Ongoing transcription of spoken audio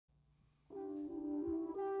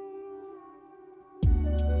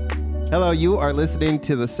Hello, you are listening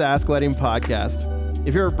to the Sask Wedding Podcast.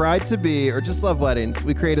 If you're a bride-to-be or just love weddings,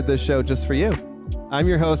 we created this show just for you. I'm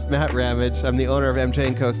your host, Matt Ramage. I'm the owner of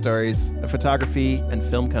MJ&Co Stories, a photography and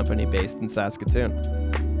film company based in Saskatoon.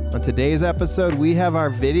 On today's episode, we have our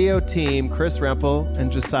video team, Chris Rempel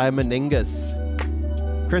and Josiah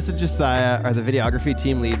Meningas. Chris and Josiah are the videography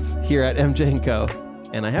team leads here at MJ&Co.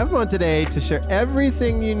 And I have them on today to share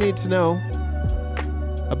everything you need to know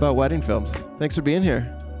about wedding films. Thanks for being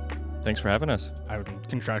here. Thanks for having us. I'm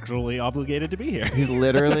contractually obligated to be here. He's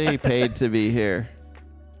literally paid to be here.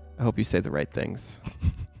 I hope you say the right things.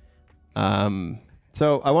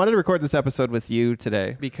 So I wanted to record this episode with you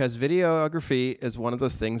today because videography is one of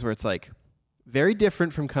those things where it's like very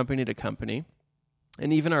different from company to company.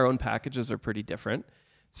 And even our own packages are pretty different.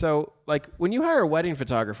 So like when you hire a wedding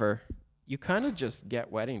photographer, you kind of just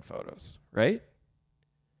get wedding photos, right?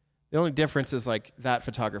 The only difference is like that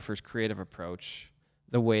photographer's creative approach,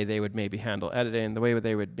 the way they would maybe handle editing, the way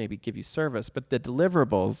they would maybe give you service, but the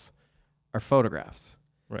deliverables are photographs.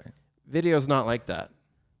 Right. Video's not like that.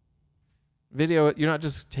 Video, you're not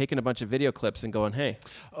just taking a bunch of video clips and going, hey,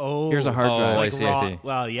 here's a hard drive. I see.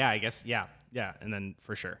 Well, yeah, I guess, yeah. And then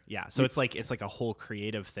for sure, yeah. So it's like a whole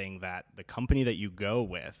creative thing that the company that you go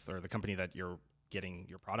with or the company that you're getting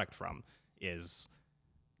your product from is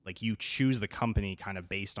like you choose the company kind of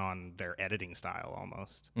based on their editing style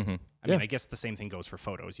almost. Mm-hmm. I mean, I guess the same thing goes for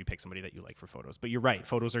photos. You pick somebody that you like for photos. But you're right.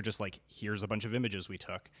 Photos are just like, here's a bunch of images we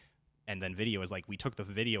took. And then video is like, we took the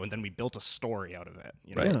video and then we built a story out of it.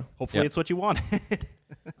 You know? Right. Yeah. Hopefully it's what you wanted.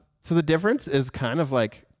 So the difference is kind of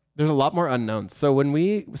like, there's a lot more unknowns. So when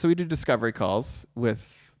we do discovery calls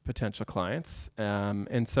with potential clients.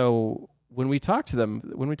 And so when we talk to them,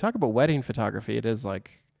 when we talk about wedding photography, it is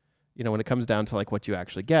like, you know, when it comes down to like what you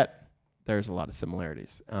actually get, there's a lot of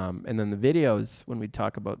similarities. And then the videos, when we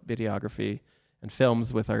talk about videography and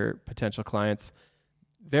films with our potential clients,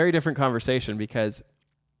 very different conversation because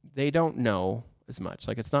they don't know as much.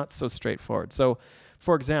 Like it's not so straightforward. So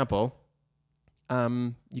for example,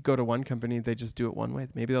 you go to one company, they just do it one way.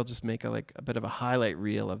 Maybe they'll just make a bit of a highlight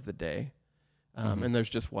reel of the day. And there's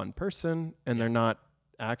just one person and they're not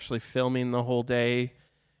actually filming the whole day.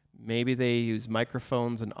 Maybe they use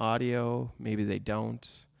microphones and audio. Maybe they don't.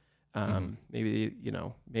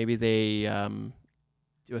 Maybe they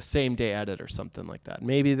do a same day edit or something like that.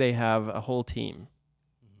 Maybe they have a whole team.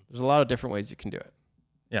 There's a lot of different ways you can do it.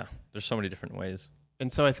 Yeah, there's so many different ways.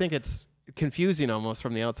 And so I think it's confusing almost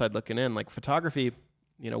from the outside looking in. Like photography,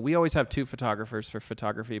 you know, we always have two photographers for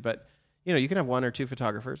photography, but you know, you can have one or two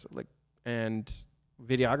photographers. And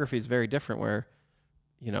videography is very different where,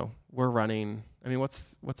 you know, we're running. I mean,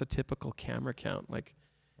 what's a typical camera count? Like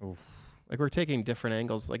we're taking different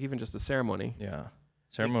angles, like even just a ceremony. Yeah.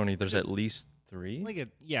 Ceremony, there's at least 3.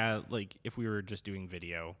 Like if we were just doing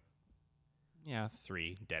video,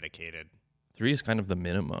 3 dedicated. 3 is kind of the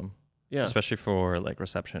minimum. Yeah. Especially for like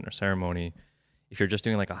reception or ceremony. If you're just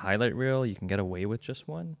doing like a highlight reel, you can get away with just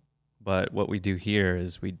 1. But what we do here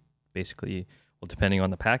is we basically, well, depending on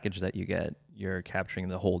the package that you get, you're capturing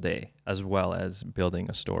the whole day as well as building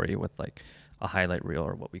a story with like a highlight reel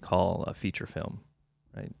or what we call a feature film,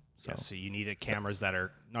 right? So you need cameras that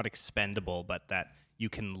are not expendable, but that you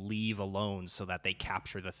can leave alone so that they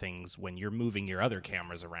capture the things when you're moving your other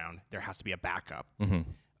cameras around. There has to be a backup. Mm-hmm.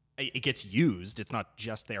 It gets used. It's not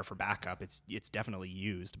just there for backup. It's definitely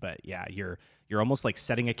used. But yeah, you're almost like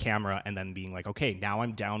setting a camera and then being like, okay, now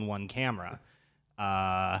I'm down one camera.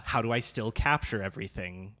 How do I still capture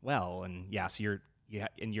everything well? And yeah, so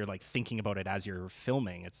you're like thinking about it as you're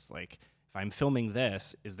filming. It's like, if I'm filming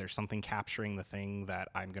this, is there something capturing the thing that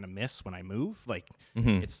I'm gonna miss when I move? Like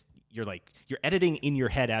you're editing in your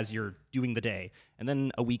head as you're doing the day, and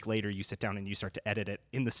then a week later you sit down and you start to edit it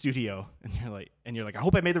in the studio, and you're like, I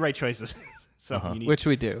hope I made the right choices. So which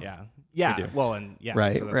we do. Yeah. We do. Well, and yeah,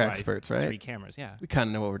 right. So that's we're why experts, right? 3 cameras. Yeah, we kind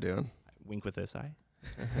of know what we're doing. Wink with this eye.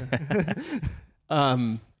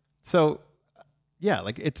 So yeah,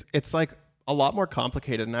 like it's like a lot more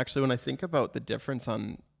complicated. And actually, when I think about the difference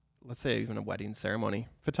on, let's say even a wedding ceremony,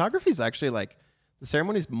 photography is actually like the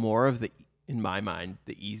ceremony is more of in my mind,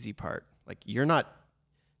 the easy part. Like you're not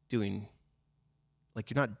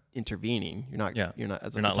intervening. You're not as a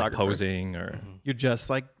photographer. Not like posing or You're just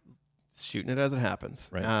like shooting it as it happens.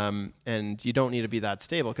 Right. And you don't need to be that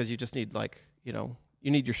stable because you just need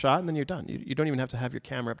you need your shot and then you're done. You don't even have to have your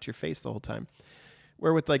camera up to your face the whole time.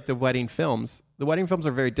 Where with like the wedding films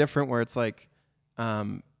are very different where it's like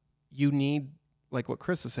you need, like what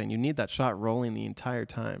Chris was saying, you need that shot rolling the entire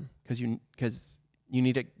time because you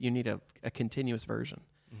need a continuous version.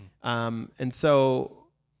 Mm-hmm. And so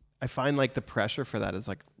I find like the pressure for that is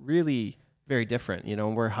like really very different. You know,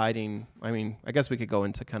 we're hiding. I mean, I guess we could go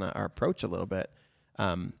into kind of our approach a little bit.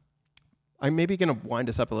 I'm maybe going to wind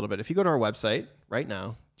us up a little bit. If you go to our website right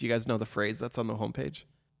now, do you guys know the phrase that's on the homepage?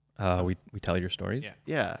 We tell your stories.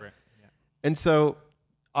 Yeah. Right. And so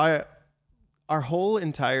our whole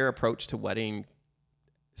entire approach to wedding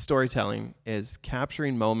storytelling is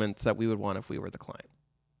capturing moments that we would want if we were the client.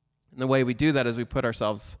 And the way we do that is we put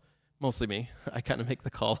ourselves, mostly me, I kind of make the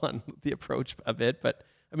call on the approach a bit, but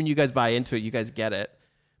I mean, you guys buy into it, you guys get it,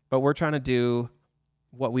 but we're trying to do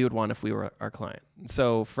what we would want if we were our client. And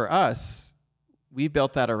so for us, we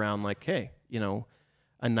built that around like, hey, you know,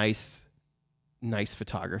 a nice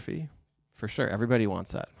photography for sure. Everybody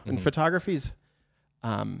wants that. Mm-hmm. And photography's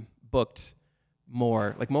booked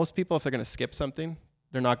more, like most people, if they're going to skip something,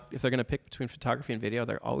 if they're going to pick between photography and video,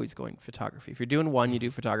 they're always going photography. If you're doing one, you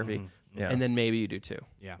do photography, Mm-hmm. and then maybe you do two.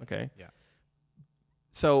 Yeah. Okay. Yeah.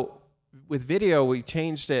 So with video, we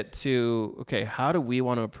changed it to, okay, how do we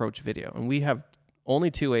want to approach video? And we have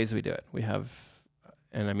only two ways we do it. We have,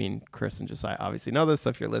 and I mean, Chris and Josiah obviously know this, so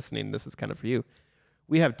if you're listening, this is kind of for you.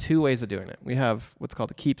 We have two ways of doing it. We have what's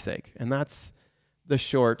called a keepsake, and that's the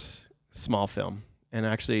short, small film. And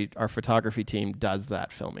actually, our photography team does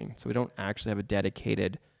that filming. So we don't actually have a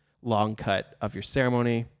dedicated long cut of your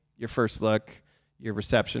ceremony, your first look, your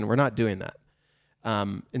reception. We're not doing that.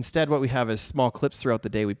 Instead, what we have is small clips throughout the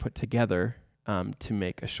day we put together to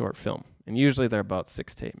make a short film. And usually they're about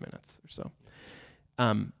 6 to 8 minutes or so.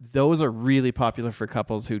 Those are really popular for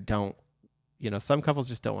couples who don't, you know, some couples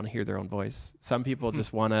just don't want to hear their own voice. Some people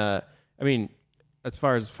just want to, I mean, as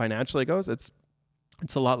far as financially goes, it's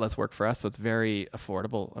a lot less work for us. So it's a very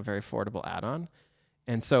affordable add-on.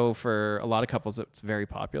 And so for a lot of couples, it's very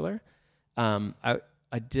popular.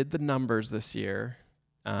 I did the numbers this year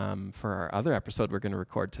for our other episode we're going to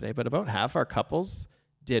record today, but about half our couples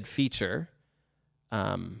did feature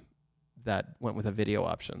that went with a video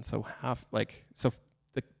option. So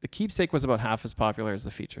the keepsake was about half as popular as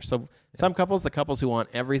the feature. So some couples, the couples who want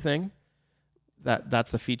everything,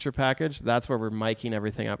 that's the feature package. That's where we're miking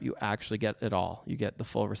everything up. You actually get it all. You get the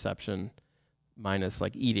full reception minus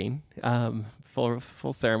like eating,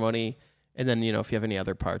 full ceremony. And then, you know, if you have any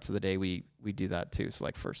other parts of the day, we do that too. So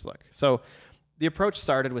like first look. So the approach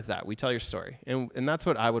started with that. We tell your story. And that's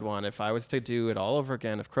what I would want if I was to do it all over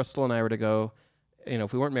again. If Crystal and I were to go, you know,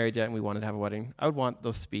 if we weren't married yet and we wanted to have a wedding, I would want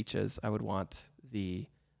those speeches. I would want the,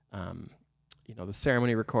 you know, the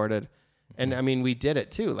ceremony recorded. And I mean, we did it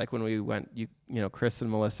too. Like when we went, you know, Chris and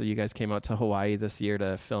Melissa, you guys came out to Hawaii this year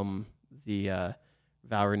to film the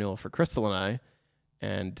vow renewal for Crystal and I,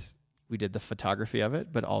 and we did the photography of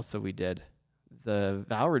it, but also we did the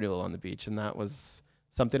vow renewal on the beach, and that was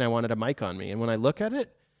something I wanted a mic on me. And when I look at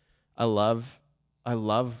it, I love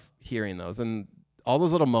hearing those and all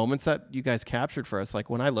those little moments that you guys captured for us. Like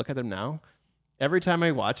when I look at them now, every time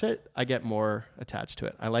I watch it, I get more attached to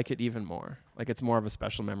it. I like it even more. Like it's more of a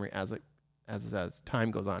special memory as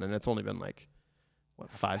time goes on, and it's only been like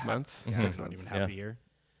 5 months, Yeah, 6 not months. even half a year.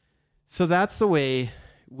 So that's the way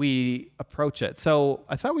we approach it. So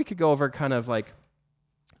I thought we could go over kind of like,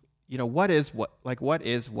 you know, what is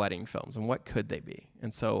wedding films and what could they be?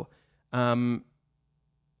 And so I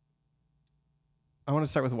want to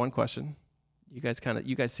start with one question. You guys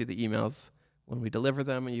see the emails when we deliver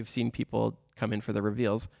them, and you've seen people come in for the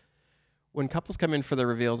reveals. When couples come in for the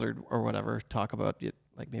reveals or whatever, talk about it,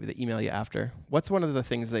 like maybe they email you after, what's one of the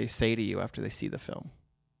things they say to you after they see the film?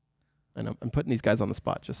 And I'm putting these guys on the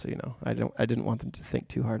spot just so you know. I didn't want them to think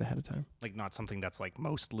too hard ahead of time. Like not something that's like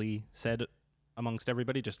mostly said amongst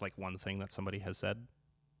everybody, just like one thing that somebody has said.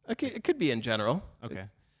 Okay, it could be in general. Okay.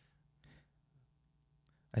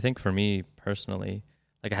 I think for me personally,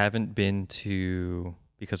 like I haven't been to,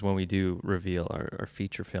 because when we do reveal our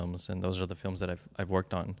feature films, and those are the films that I've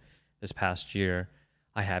worked on this past year,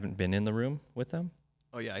 I haven't been in the room with them.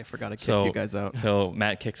 Oh yeah, I forgot to kick you guys out. So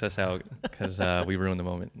Matt kicks us out because we ruined the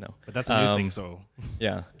moment. No, But that's a new thing, so.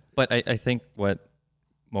 yeah. But I think what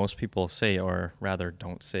most people say, or rather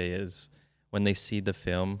don't say, is when they see the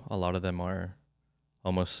film, a lot of them are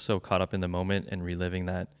almost so caught up in the moment and reliving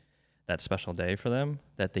that special day for them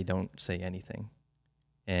that they don't say anything.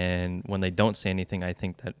 And when they don't say anything, I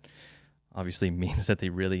think that obviously means that they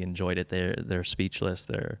really enjoyed it. They're speechless.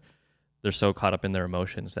 They're so caught up in their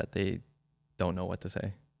emotions that they don't know what to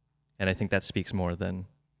say. And I think that speaks more than,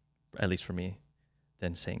 at least for me,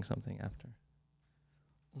 than saying something after.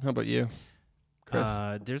 How about you, Chris?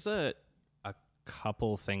 There's a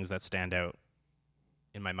couple things that stand out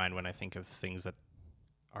in my mind when I think of things that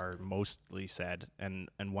are mostly said, and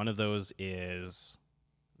one of those is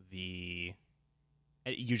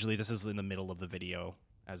usually this is in the middle of the video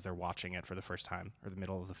as they're watching it for the first time, or the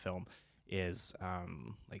middle of the film, is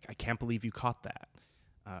like, I can't believe you caught that,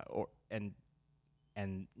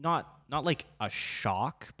 and not like a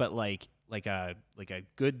shock, but like a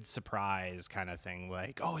good surprise kind of thing.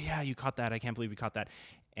 Like, oh yeah, you caught that. I can't believe you caught that.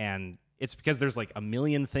 And it's because there's like a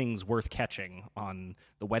million things worth catching on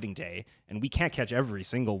the wedding day, and we can't catch every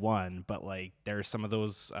single one. But like, there's some of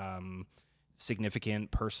those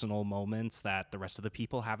significant personal moments that the rest of the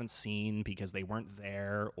people haven't seen because they weren't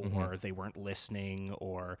there, or they weren't listening,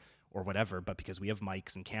 or whatever. But because we have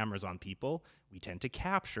mics and cameras on people, we tend to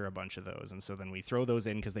capture a bunch of those, and so then we throw those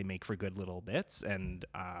in because they make for good little bits. And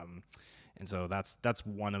so that's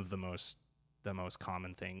one of the most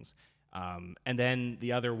common things. And then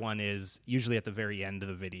the other one is usually at the very end of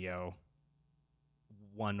the video,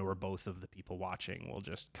 one or both of the people watching will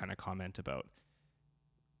just kind of comment about,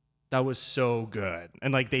 that was so good.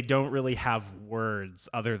 And like, they don't really have words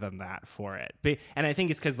other than that for it. And I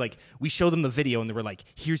think it's because like, we show them the video and they were like,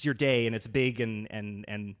 here's your day, and it's big and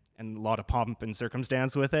a lot of pomp and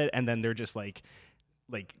circumstance with it. And then they're just like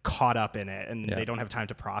caught up in it, and they don't have time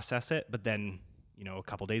to process it. But then, a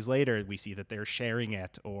couple days later, we see that they're sharing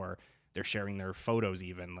it, or they're sharing their photos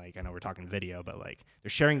even. Like, I know we're talking video, but like, they're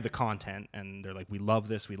sharing the content, and they're like, we love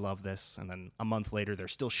this. And then a month later, they're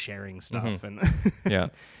still sharing stuff. And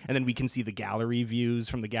and then we can see the gallery views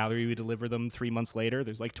from the gallery we deliver them 3 months later.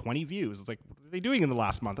 There's like 20 views. It's like, what are they doing in the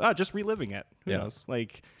last month? Just reliving it. Who knows?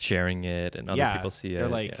 Like, sharing it, and other people see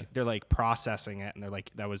it. They're like processing it, and they're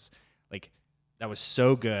like, that was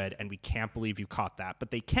so good, and we can't believe you caught that.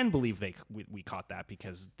 But they can believe we caught that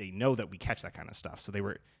because they know that we catch that kind of stuff. So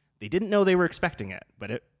they didn't know they were expecting it,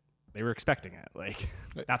 but they were expecting it. Like,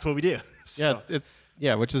 that's what we do. So.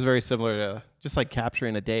 Yeah, which is very similar to just like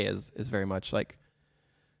capturing a day is very much like,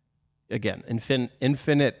 again,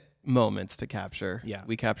 infinite moments to capture. Yeah.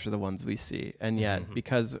 We capture the ones we see. And yet,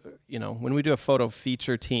 because, when we do a photo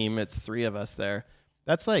feature team, it's 3 of us there.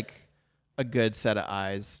 That's like a good set of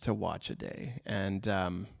eyes to watch a day. And,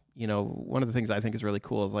 one of the things I think is really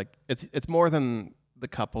cool is like, it's more than the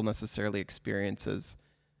couple necessarily experiences,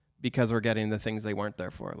 because we're getting the things they weren't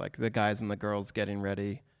there for, like the guys and the girls getting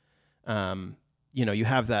ready. You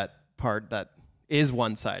have that part that is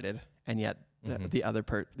one-sided, and yet the other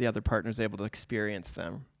partner is able to experience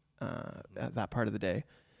them at that part of the day.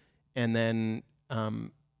 And then,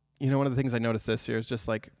 one of the things I noticed this year is just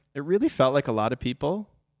like, it really felt like a lot of people,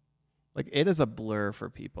 like it is a blur for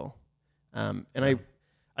people. And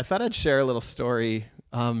I thought I'd share a little story.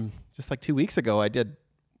 Just like 2 weeks ago,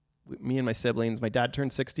 me and my siblings, my dad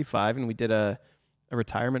turned 65, and we did a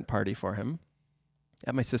retirement party for him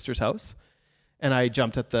at my sister's house. And I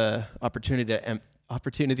jumped at the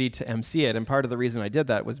opportunity to MC it. And part of the reason I did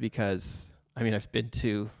that was because, I've been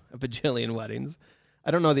to a bajillion weddings. I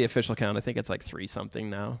don't know the official count. I think it's like 3 something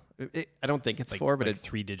now. I don't think it's 4, but it's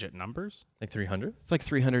 3-digit numbers. Like 300? It's like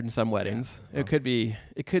 300 and some weddings. Yeah. It could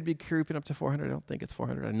be creeping up to 400. I don't think it's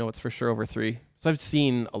 400. I know it's for sure over 3. So I've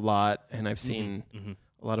seen a lot, and I've seen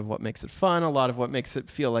a lot of what makes it fun, a lot of what makes it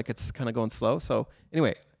feel like it's kind of going slow. So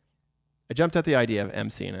anyway, I jumped at the idea of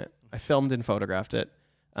emceeing it. I filmed and photographed it.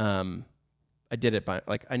 I did it by,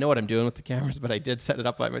 like, I know what I'm doing with the cameras, but I did set it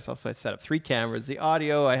up by myself. So I set up 3 cameras, the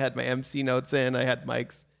audio, I had my MC notes in, I had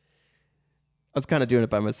mics. I was kind of doing it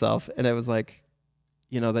by myself. And it was like,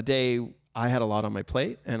 the day I had a lot on my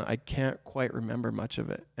plate, and I can't quite remember much of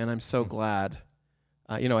it. And I'm so glad.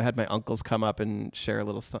 I had my uncles come up and share a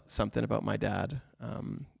little something about my dad.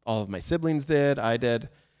 All of my siblings did. I did.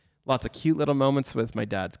 Lots of cute little moments with my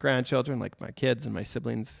dad's grandchildren, like my kids and my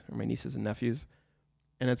siblings, or my nieces and nephews.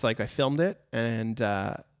 And it's like, I filmed it, and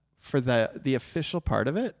for the official part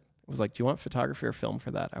of it was like, do you want photography or film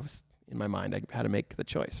for that? I was, in my mind, I had to make the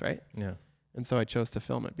choice, right? Yeah. And so I chose to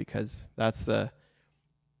film it because that's the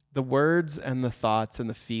words and the thoughts and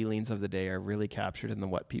the feelings of the day are really captured in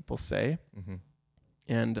what people say.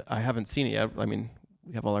 And I haven't seen it yet.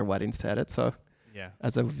 We have all our weddings to edit, so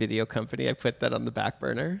as a video company, I put that on the back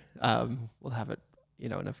burner. We'll have it,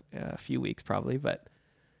 in a few weeks probably, but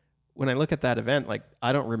when I look at that event, like,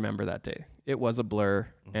 I don't remember that day. It was a blur.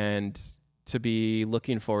 And to be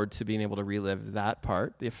looking forward to being able to relive that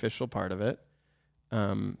part, the official part of it,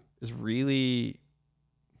 is really,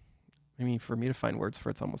 for me to find words for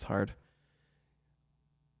it's almost hard.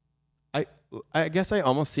 I guess I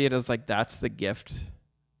almost see it as like, that's the gift,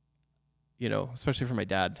 especially for my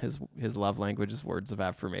dad. His love language is words of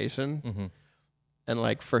affirmation. And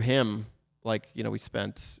like, for him, like, he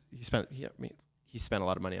spent a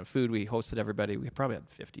lot of money on food. We hosted everybody. We probably had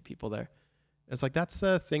 50 people there. It's like, that's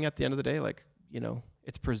the thing at the end of the day, like,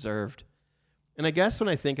 it's preserved. And I guess when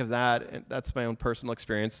I think of that, and that's my own personal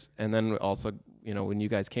experience. And then also, when you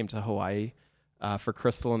guys came to Hawaii, for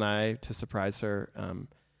Crystal and I to surprise her.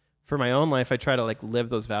 For my own life, I try to like live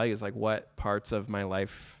those values, like what parts of my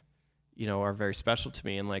life, you know, are very special to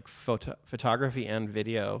me, and like photography and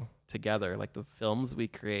video together, like the films we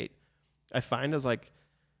create, I find as like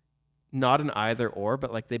not an either or,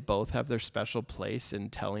 but like they both have their special place in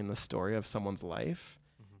telling the story of someone's life.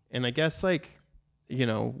 Mm-hmm. And I guess like, you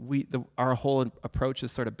know, our whole approach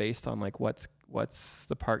is sort of based on like what's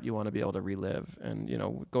the part you want to be able to relive, and you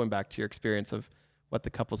know, going back to your experience of what the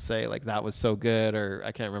couples say, like that was so good, or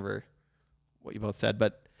I can't remember what you both said,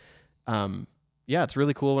 but yeah, it's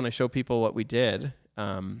really cool when I show people what we did.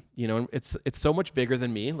 You know, it's so much bigger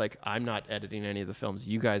than me. Like I'm not editing any of the films.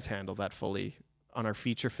 You guys handle that fully on our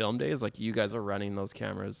feature film days. Like you guys are running those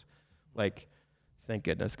cameras. Like, thank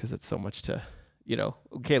goodness, because it's so much to, you know,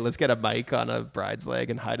 okay, let's get a mic on a bride's leg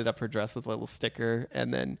and hide it up her dress with a little sticker,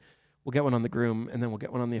 and then we'll get one on the groom, and then we'll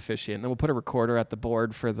get one on the officiant, and then we'll put a recorder at the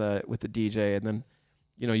board with the DJ, and then,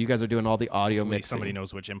 you know, you guys are doing all the audio mixing. Somebody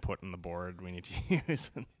knows which input in the board we need to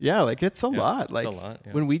use. Yeah, like it's a lot. Like it's a lot,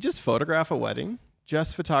 yeah. When we just photograph a wedding,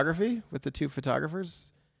 just photography with the two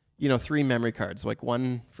photographers, you know, 3 memory cards, like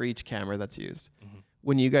one for each camera that's used. Mm-hmm.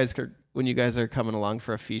 When you guys are coming along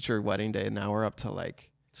for a feature wedding day, now we're up to like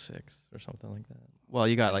 6 or something like that. Well,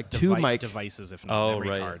 you got like 2 mic devices, if not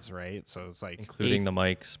memory cards, right? So it's like including the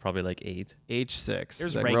mics, probably like 8. H6.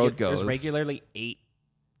 There's regularly 8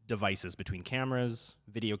 devices between cameras,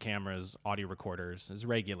 video cameras, audio recorders. There's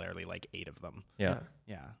regularly like 8 of them. Yeah.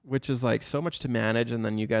 Which is like so much to manage, and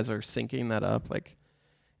then you guys are syncing that up. Like,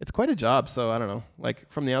 it's quite a job. So I don't know. Like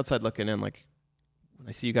from the outside looking in, like when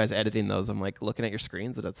I see you guys editing those, I'm like looking at your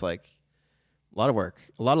screens, and it's like a lot of work,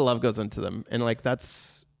 a lot of love goes into them, and like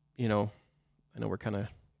that's, you know, I know we're kind of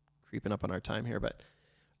creeping up on our time here, but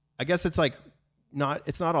I guess it's like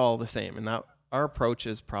it's not all the same, and that our approach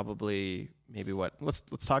is probably maybe let's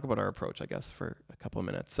talk about our approach, I guess, for a couple of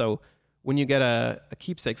minutes. So when you get a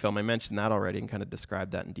keepsake film, I mentioned that already and kind of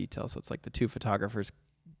described that in detail. So it's like the 2 photographers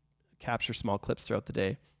capture small clips throughout the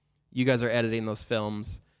day. You guys are editing those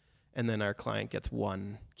films, and then our client gets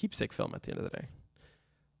 1 keepsake film at the end of the day.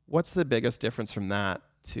 What's the biggest difference from that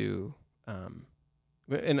to I'm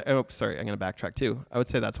going to backtrack too. I would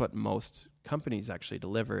say that's what most companies actually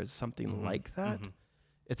deliver, is something like that. Mm-hmm.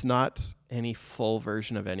 It's not any full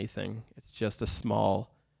version of anything. It's just a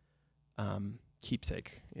small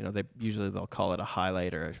keepsake. You know, they'll call it a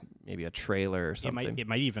highlight or maybe a trailer or something. It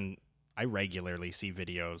might even, I regularly see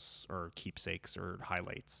videos or keepsakes or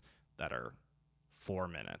highlights that are 4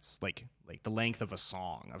 minutes, like the length of a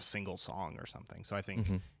single song or something. So I think,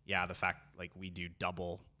 the fact like we do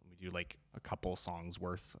like a couple songs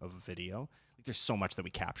worth of video. Like there's so much that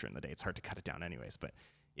we capture in the day. It's hard to cut it down anyways, but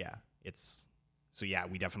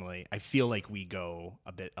we definitely, I feel like we go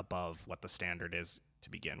a bit above what the standard is to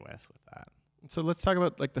begin with that. So let's talk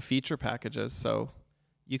about like the feature packages. So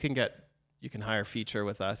you can hire feature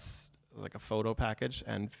with us, like a photo package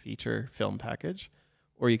and feature film package,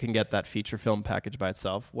 or you can get that feature film package by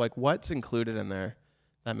itself. Like what's included in there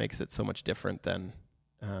that makes it so much different than,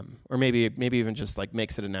 or maybe even just like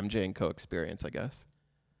makes it an MJ&Co experience, I guess.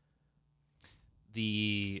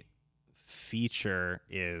 The feature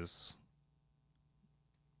is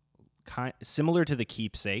similar to the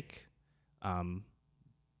keepsake,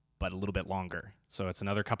 but a little bit longer. So it's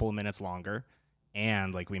another couple of minutes longer.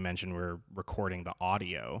 And like we mentioned, we're recording the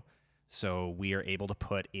audio. So we are able to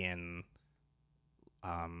put in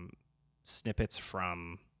snippets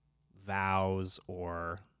from vows,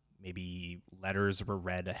 or maybe letters were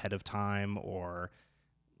read ahead of time, or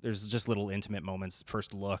there's just little intimate moments,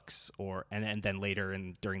 first looks, and then later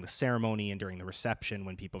during the ceremony and during the reception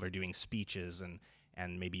when people are doing speeches,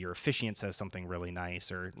 and maybe your officiant says something really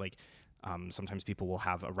nice, or like sometimes people will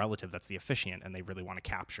have a relative that's the officiant and they really want to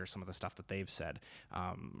capture some of the stuff that they've said.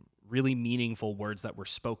 Really meaningful words that were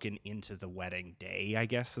spoken into the wedding day, I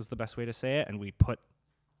guess is the best way to say it, and we put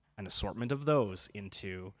an assortment of those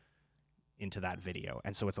into that video.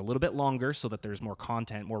 And so it's a little bit longer so that there's more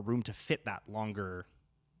content, more room to fit that longer,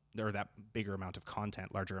 or that bigger amount of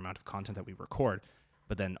content, larger amount of content that we record.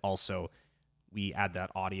 But then also we add that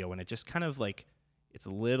audio, and it just kind of like, it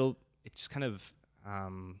just kind of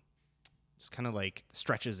like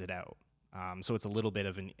stretches it out. So it's a little bit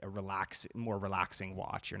of more relaxing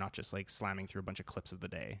watch. You're not just like slamming through a bunch of clips of the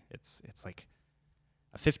day. It's like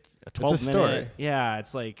a 12 minute story. Yeah,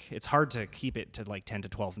 it's like, it's hard to keep it to like 10 to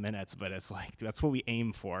 12 minutes, but it's like that's what we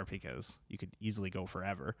aim for, because you could easily go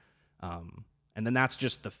forever. And then that's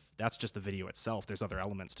just the video itself. There's other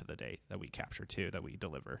elements to the day that we capture too, that we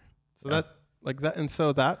deliver. So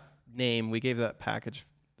that name, we gave that package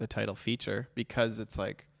the title feature because it's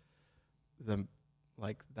like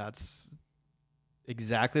that's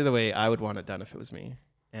exactly the way I would want it done if it was me.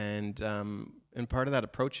 And part of that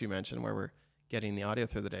approach you mentioned, where we're getting the audio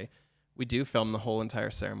through the day, we do film the whole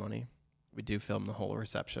entire ceremony. We do film the whole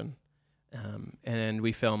reception. And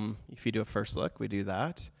we film, if you do a first look, we do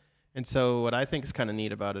that. And so what I think is kind of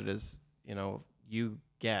neat about it is, you know, you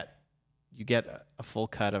get a full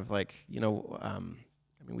cut of like, you know, I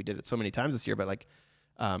mean, we did it so many times this year, but like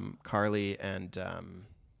Carly and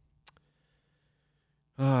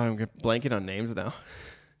I'm blanking on names now.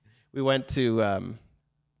 We went to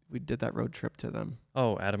we did that road trip to them.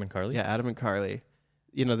 Oh, Adam and Carly? Yeah, Adam and Carly.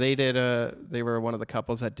 You know, they were one of the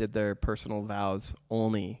couples that did their personal vows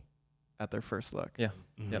only at their first look. Yeah.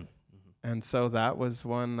 Mm-hmm. Yep. And so that was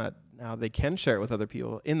one that now they can share it with other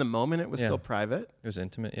people. In the moment, it was still private. It was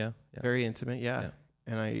intimate, yeah. Very intimate, yeah.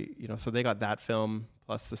 And so they got that film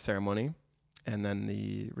plus the ceremony and then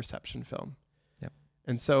the reception film. Yep.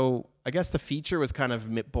 And so I guess the feature was kind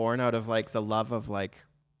of born out of like the love of like,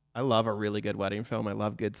 I love a really good wedding film. I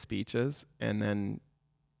love good speeches. And then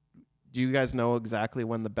do you guys know exactly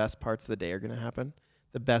when the best parts of the day are going to happen?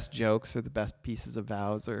 The best jokes or the best pieces of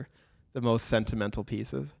vows or the most sentimental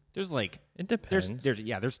pieces? There's like, it depends.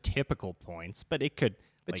 There's typical points, but it could,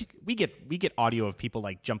 but like, we get audio of people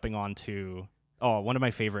like jumping onto, one of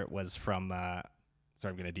my favorite was from,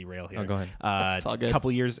 sorry, I'm going to derail here. Oh, go ahead. It's all good.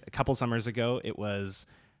 A couple summers ago, it was,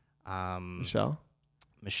 Michelle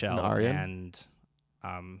and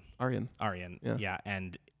Aryan. Yeah.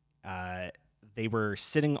 And, they were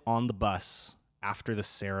sitting on the bus after the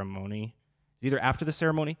ceremony. It's either after the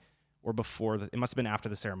ceremony or before it must have been after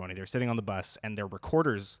the ceremony. They were sitting on the bus and their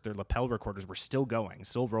lapel recorders were still going,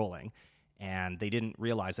 still rolling, and they didn't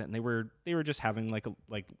realize it. And they were just having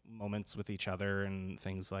like moments with each other and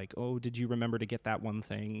things like, oh, did you remember to get that one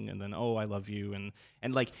thing? And then, oh, I love you. And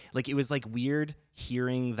like it was like weird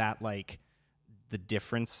hearing that, like the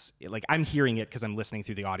difference, like I'm hearing it because I'm listening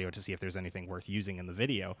through the audio to see if there's anything worth using in the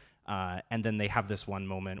video. And then they have this one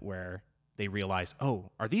moment where they realize,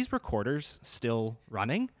 oh, are these recorders still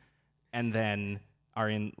running? And then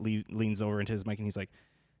Aryan leans over into his mic and he's like,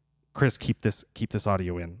 Chris, keep this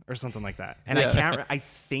audio in, or something like that. And I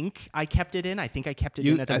think I kept it in. I think I kept it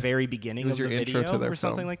in at the very beginning of the video or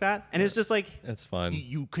something like that. And it's just like, it's fun.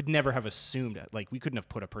 You could never have assumed it. Like, we couldn't have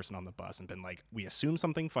put a person on the bus and been like, we assume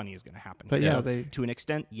something funny is going to happen. But so to an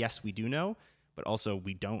extent, yes, we do know, but also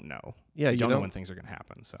we don't know. Yeah, we don't know when things are going to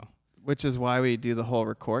happen. So, which is why we do the whole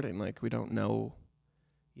recording. Like, we don't know,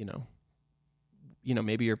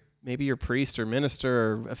 maybe your priest or minister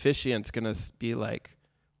or officiant's going to be like,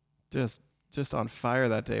 just on fire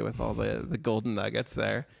that day with all the golden nuggets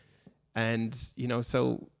there. And,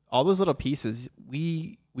 so all those little pieces,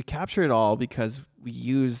 we capture it all because we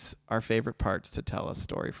use our favorite parts to tell a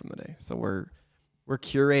story from the day. So we're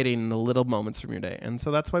curating the little moments from your day. And so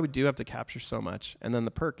that's why we do have to capture so much. And then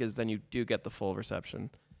the perk is then you do get the full reception,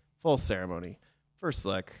 full ceremony, first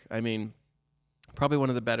look. I mean, probably one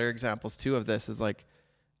of the better examples too of this is like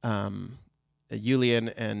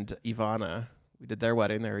Yulian and Ivana. We did their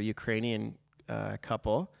wedding. They're a Ukrainian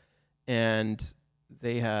couple, and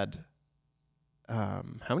they had how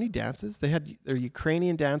many dances? They had their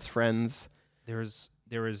Ukrainian dance friends. There was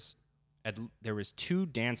two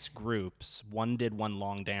dance groups. One did one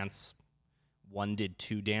long dance. One did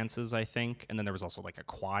two dances, I think, and then there was also like a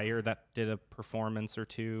choir that did a performance or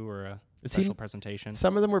two or a special presentation.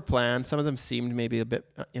 Some of them were planned. Some of them seemed maybe a bit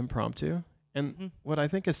impromptu. And what I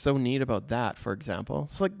think is so neat about that, for example,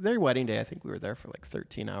 so like their wedding day, I think we were there for like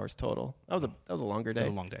 13 hours total. That was a longer day. It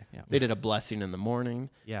was a long day. Yeah. They did a blessing in the morning.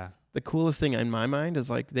 Yeah. The coolest thing in my mind is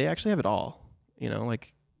like they actually have it all. They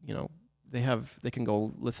can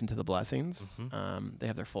go listen to the blessings. Mm-hmm. They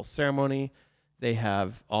have their full ceremony. They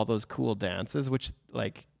have all those cool dances, which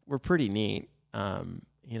like were pretty neat. And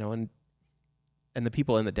the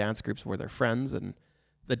people in the dance groups were their friends, and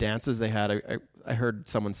the dances they had. I heard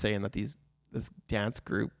someone saying that this dance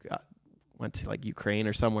group went to like Ukraine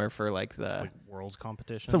or somewhere for like world's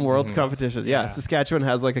competition. Some world's competition. Yeah. Yeah. Saskatchewan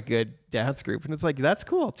has like a good dance group, and it's like, that's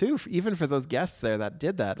cool too. Even for those guests there that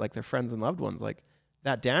did that, like their friends and loved ones, like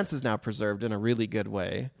that dance is now preserved in a really good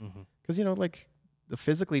way. Cause like the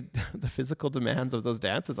physical demands of those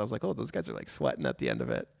dances, I was like, oh, those guys are like sweating at the end of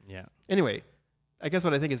it. Yeah. Anyway, I guess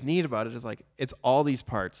what I think is neat about it is like, it's all these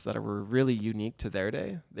parts that were really unique to their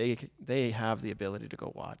day. They have the ability to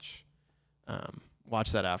go watch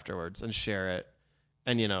that afterwards and share it.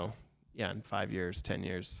 And, in 5 years, 10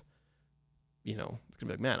 years, it's gonna be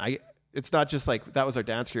like, man, it's not just like, that was our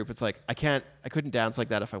dance group. It's like, I couldn't dance like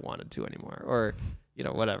that if I wanted to anymore, or,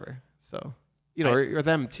 whatever. So, or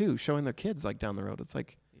them too, showing their kids like down the road. It's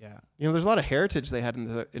like, yeah, there's a lot of heritage they had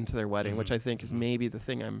into their wedding, which I think is maybe the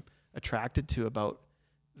thing I'm attracted to about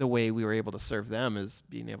the way we were able to serve them is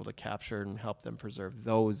being able to capture and help them preserve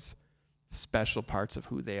those special parts of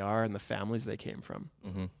who they are and the families they came from.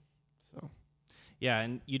 Mm-hmm. So, yeah,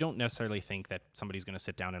 and you don't necessarily think that somebody's going to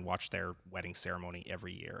sit down and watch their wedding ceremony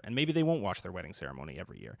every year. And maybe they won't watch their wedding ceremony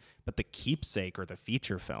every year. But the keepsake or the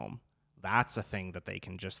feature film, that's a thing that they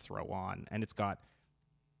can just throw on. And it's got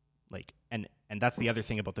like, and that's the other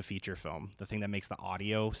thing about the feature film. The thing that makes the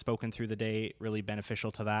audio spoken through the day really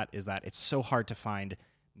beneficial to that is that it's so hard to find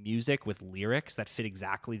music with lyrics that fit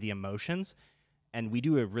exactly the emotions. And we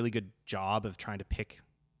do a really good job of trying to pick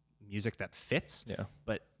music that fits. Yeah.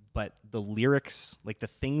 But the lyrics, like the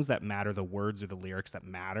things that matter, the words or the lyrics that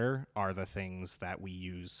matter are the things that we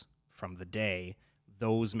use from the day.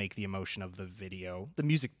 Those make the emotion of the video. The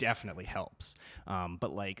music definitely helps.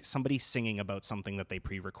 But like somebody singing about something that they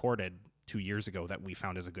pre-recorded 2 years ago that we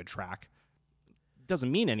found as a good track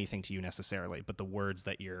doesn't mean anything to you necessarily, but the words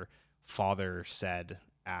that your father said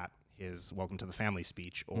at his welcome to the family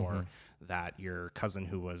speech, or that your cousin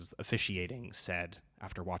who was officiating said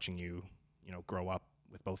after watching you, grow up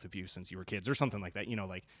with both of you since you were kids, or something like that,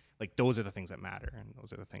 like those are the things that matter, and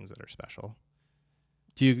those are the things that are special.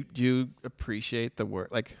 do you appreciate the work?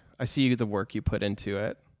 Like, I see the work you put into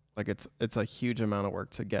it. Like, it's a huge amount of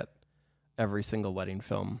work to get every single wedding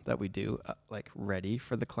film that we do like ready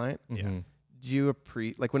for the client. Mm-hmm. Yeah. Do you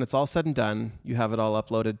like when it's all said and done, you have it all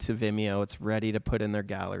uploaded to Vimeo, it's ready to put in their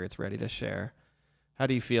gallery, it's ready to share. How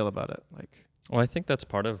do you feel about it? Like, Well, I think that's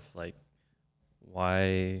part of like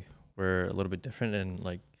why we're a little bit different, and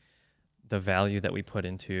like the value that we put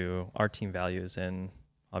into our team values, and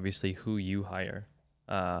obviously who you hire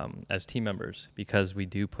as team members, because we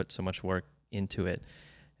do put so much work into it.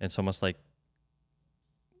 And it's almost like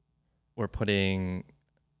we're putting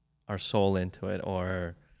our soul into it,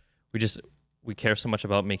 or we care so much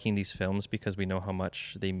about making these films because we know how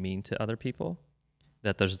much they mean to other people,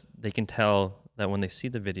 that they can tell that when they see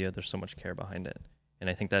the video, there's so much care behind it. And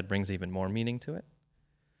I think that brings even more meaning to it.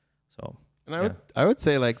 So, and I would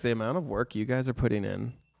say like the amount of work you guys are putting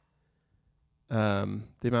in,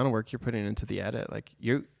 the amount of work you're putting into the edit, like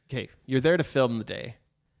you're there to film the day,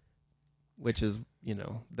 which is,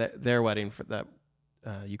 their wedding for that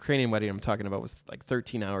Ukrainian wedding I'm talking about was like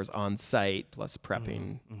 13 hours on site plus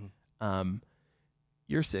prepping. Mm-hmm.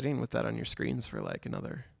 You're sitting with that on your screens for like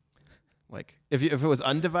another, like if it was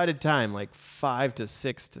undivided time, like 5 to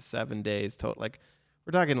 6 to 7 days total. Like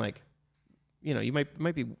we're talking like, you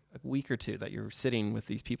might be a week or two that you're sitting with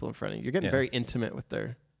these people in front of you. You're getting very intimate with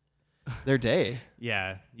their day.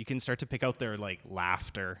 Yeah, you can start to pick out their like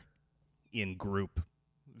laughter in group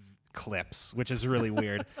clips, which is really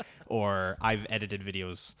weird. Or I've edited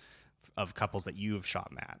videos of couples that you have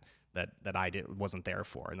shot, Matt, that I wasn't there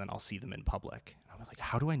for, and then I'll see them in public. And I'm like,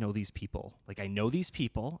 how do I know these people? Like, I know these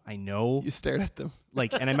people. I know You stared at them.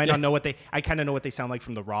 like, and I might not know I kind of know what they sound like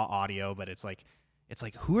from the raw audio, but it's like,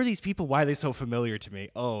 who are these people? Why are they so familiar to me?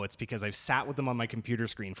 Oh, it's because I've sat with them on my computer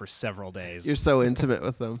screen for several days. You're so intimate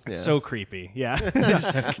with them. Yeah. So creepy. Yeah.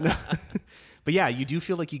 But yeah, you do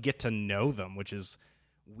feel like you get to know them, which is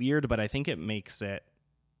weird, but I think it makes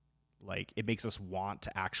us want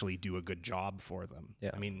to actually do a good job for them.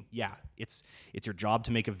 Yeah. I mean, yeah, it's your job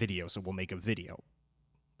to make a video, so we'll make a video.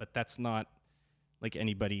 But that's not like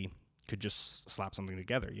anybody could just slap something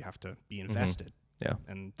together. You have to be invested. Yeah.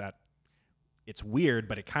 And that it's weird,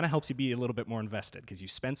 but it kind of helps you be a little bit more invested because you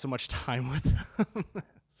spend so much time with them.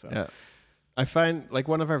 So Yeah. I find like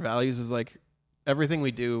one of our values is like everything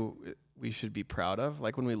we do, we should be proud of.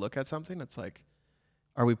 Like when we look at something, it's like,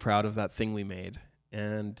 are we proud of that thing we made?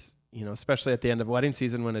 And, especially at the end of wedding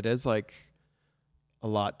season, when it is like a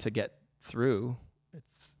lot to get through,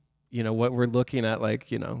 it's, what we're looking at, like,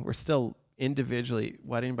 we're still individually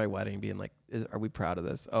wedding by wedding being like, are we proud of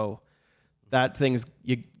this? Oh, that thing's,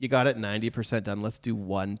 you got it 90% done. Let's do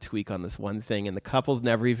one tweak on this one thing. And the couple's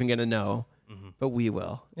never even going to know, but we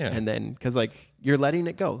will. Yeah. And then, cause like you're letting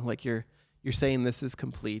it go. Like you're saying this is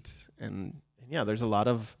complete. And yeah, there's a lot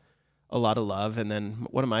of love. And then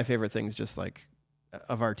one of my favorite things, just like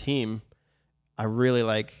of our team, I really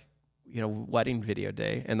like, wedding video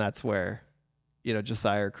day. And that's where,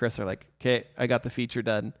 Josiah or Chris are like, okay, I got the feature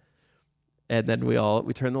done. And then we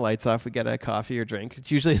turn the lights off. We get a coffee or drink.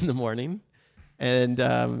 It's usually in the morning. And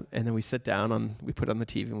then we sit down we put it on the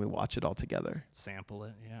TV and we watch it all together. sample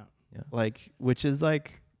it. Yeah. Like, which is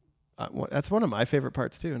like, that's one of my favorite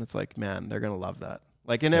parts too. And it's like, man, they're going to love that.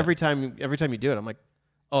 Like, and every time you do it, I'm like,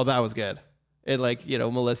 oh, that was good. And like,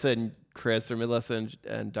 Melissa and Chris, or Melissa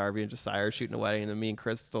and Darby and Josiah are shooting a wedding, and then me and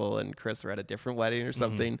Crystal and Chris are at a different wedding or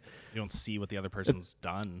something. You don't see what the other person's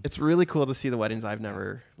done. It's really cool to see the weddings I've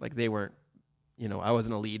never, like they weren't, I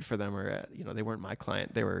wasn't a lead for them, or they weren't my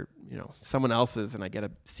client. They were someone else's, and I get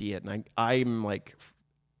to see it, and I'm like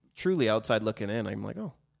truly outside looking in. I'm like,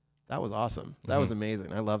 oh, that was awesome. That was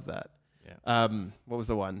amazing. I love that. Yeah. What was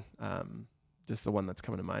the one? Just the one that's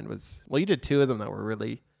coming to mind was, well, you did two of them that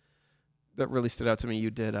really stood out to me. You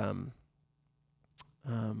did the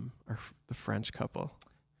French couple.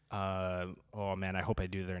 Oh man, I hope I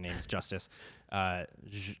do their names justice.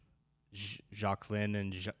 Jacqueline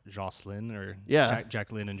and Jocelyn, or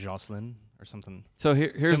Jacqueline and Jocelyn, or something. So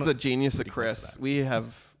here's the genius of Chris. We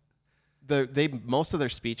have most of their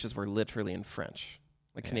speeches were literally in French,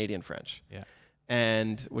 like Canadian French. Yeah.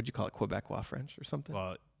 And what'd you call it? Quebecois French or something?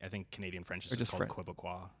 Well, I think Canadian French is just called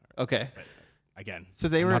Quebecois. Okay. But again, so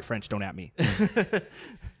they were not French. Don't at me.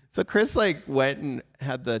 So Chris went and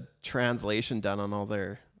had the translation done on all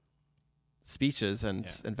their speeches and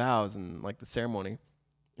vows and the ceremony,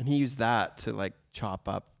 and he used that to chop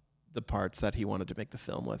up the parts that he wanted to make the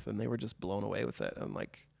film with, and they were just blown away with it. And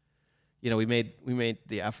we made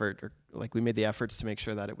the effort, or we made the efforts to make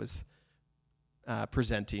sure that it was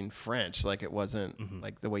presenting French, it wasn't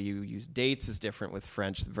the way you use dates is different with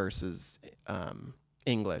French versus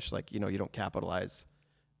English. You don't capitalize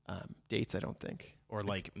dates, I don't think. Or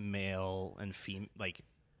male and female,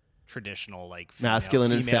 traditional female,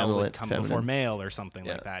 masculine and feminine would come before male or something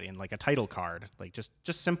like that in a title card, just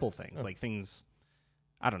simple things, things,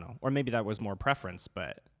 I don't know, or maybe that was more preference,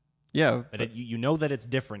 but that it's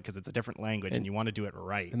different because it's a different language and you want to do it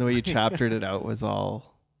right. And the way you chaptered it out was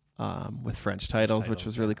all with French titles, which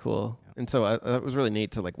was really cool. Yeah. And so it was really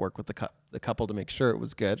neat to work with the couple to make sure it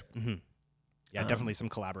was good. Mm-hmm. Yeah, definitely some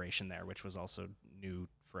collaboration there, which was also new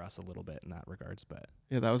for us a little bit in that regards. But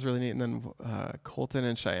yeah, that was really neat. And then Colton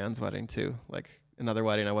and Cheyenne's wedding too, another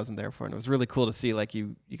wedding I wasn't there for, and it was really cool to see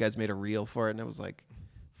you guys made a reel for it, and it was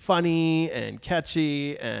funny and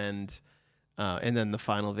catchy, and then the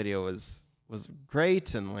final video was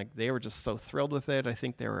great, and they were just so thrilled with it. I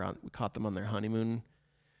think we caught them on their honeymoon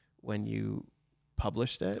when you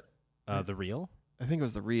published it. The reel? I think it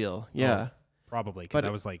was the reel. Yeah, probably, because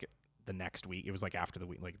that was the next week. It was after the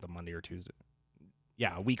week, the Monday or Tuesday.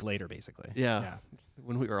 Yeah, a week later, basically. Yeah,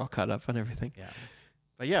 when we were all caught up on everything. Yeah,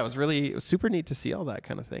 but yeah, it was super neat to see all that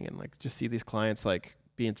kind of thing, and just see these clients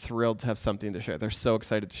being thrilled to have something to share. They're so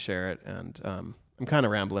excited to share it, and I'm kind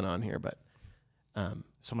of rambling on here, but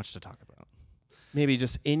so much to talk about. Maybe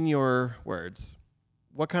just in your words,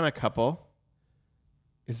 what kind of couple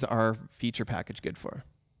is our feature package good for?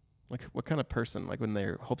 What kind of person, when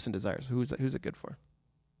their hopes and desires, who's it good for?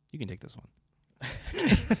 You can take this one.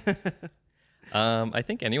 I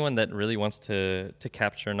think anyone that really wants to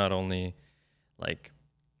capture not only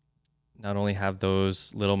have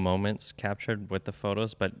those little moments captured with the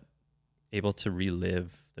photos, but able to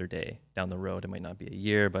relive their day down the road. It might not be a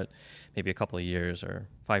year, but maybe a couple of years or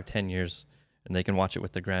 5-10 years, and they can watch it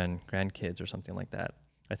with their grandkids or something like that.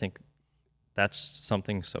 I think that's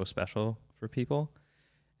something so special for people.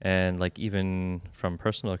 And even from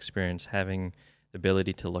personal experience, having the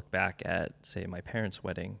ability to look back at, say, my parents'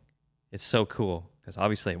 wedding, it's so cool because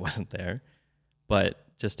obviously I wasn't there, but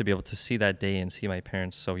just to be able to see that day and see my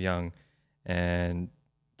parents so young and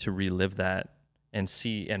to relive that and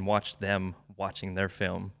see and watch them watching their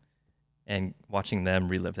film and watching them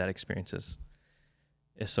relive that experience is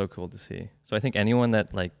so cool to see. So I think anyone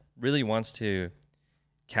that really wants to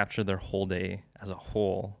capture their whole day as a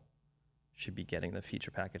whole should be getting the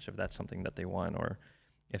feature package if that's something that they want, or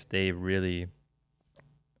if they really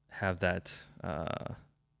have that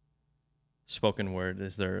spoken word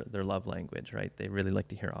is their love language, right? They really like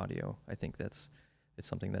to hear audio. I think it's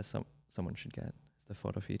something that someone should get. It's the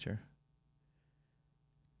photo feature.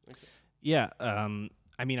 Yeah,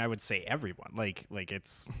 I mean, I would say everyone.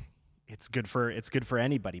 It's good for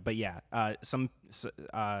anybody. But yeah, some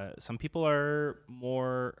people are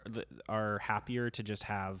happier to just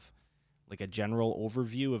have a general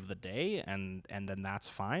overview of the day, and then that's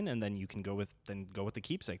fine, and then you can go with the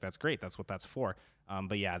keepsake. That's great. That's what that's for.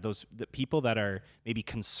 But yeah, the people that are maybe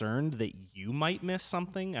concerned that you might miss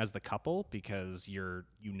something as the couple because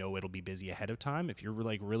it'll be busy ahead of time. If you're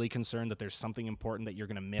really concerned that there's something important that you're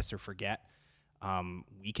gonna miss or forget,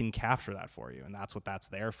 we can capture that for you, and that's what that's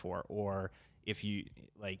there for. Or if you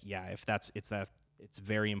if it's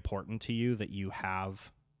very important to you that you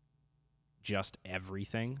have just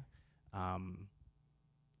everything.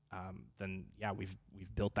 Then yeah, we've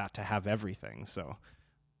built that to have everything. So,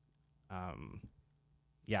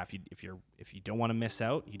 yeah, if you don't want to miss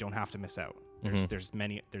out, you don't have to miss out.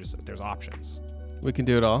 There's options. We can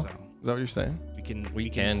do it all. So, is that what you're saying? We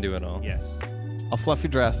can do it all. Yes. I'll fluff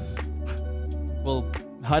your dress. We'll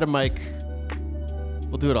hide a mic.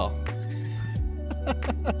 We'll do it all.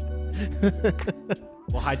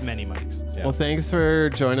 We'll hide many mics. Yeah. Well, thanks for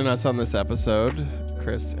joining us on this episode,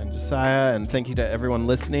 Chris and Josiah, and thank you to everyone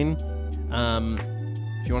listening.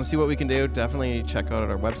 If you want to see what we can do, definitely check out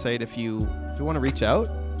our website. If you want to reach out,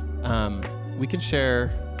 we can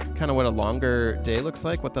share kind of what a longer day looks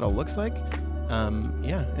like, what that all looks like.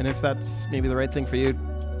 And if that's maybe the right thing for you,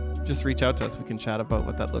 just reach out to us. We can chat about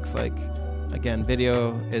what that looks like. Again,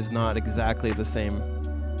 video is not exactly the same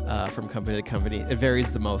from company to company. It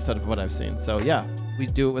varies the most out of what I've seen. So yeah, we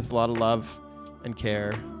do it with a lot of love and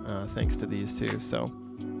care, thanks to these two. So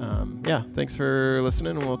yeah, thanks for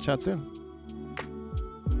listening, and we'll chat soon.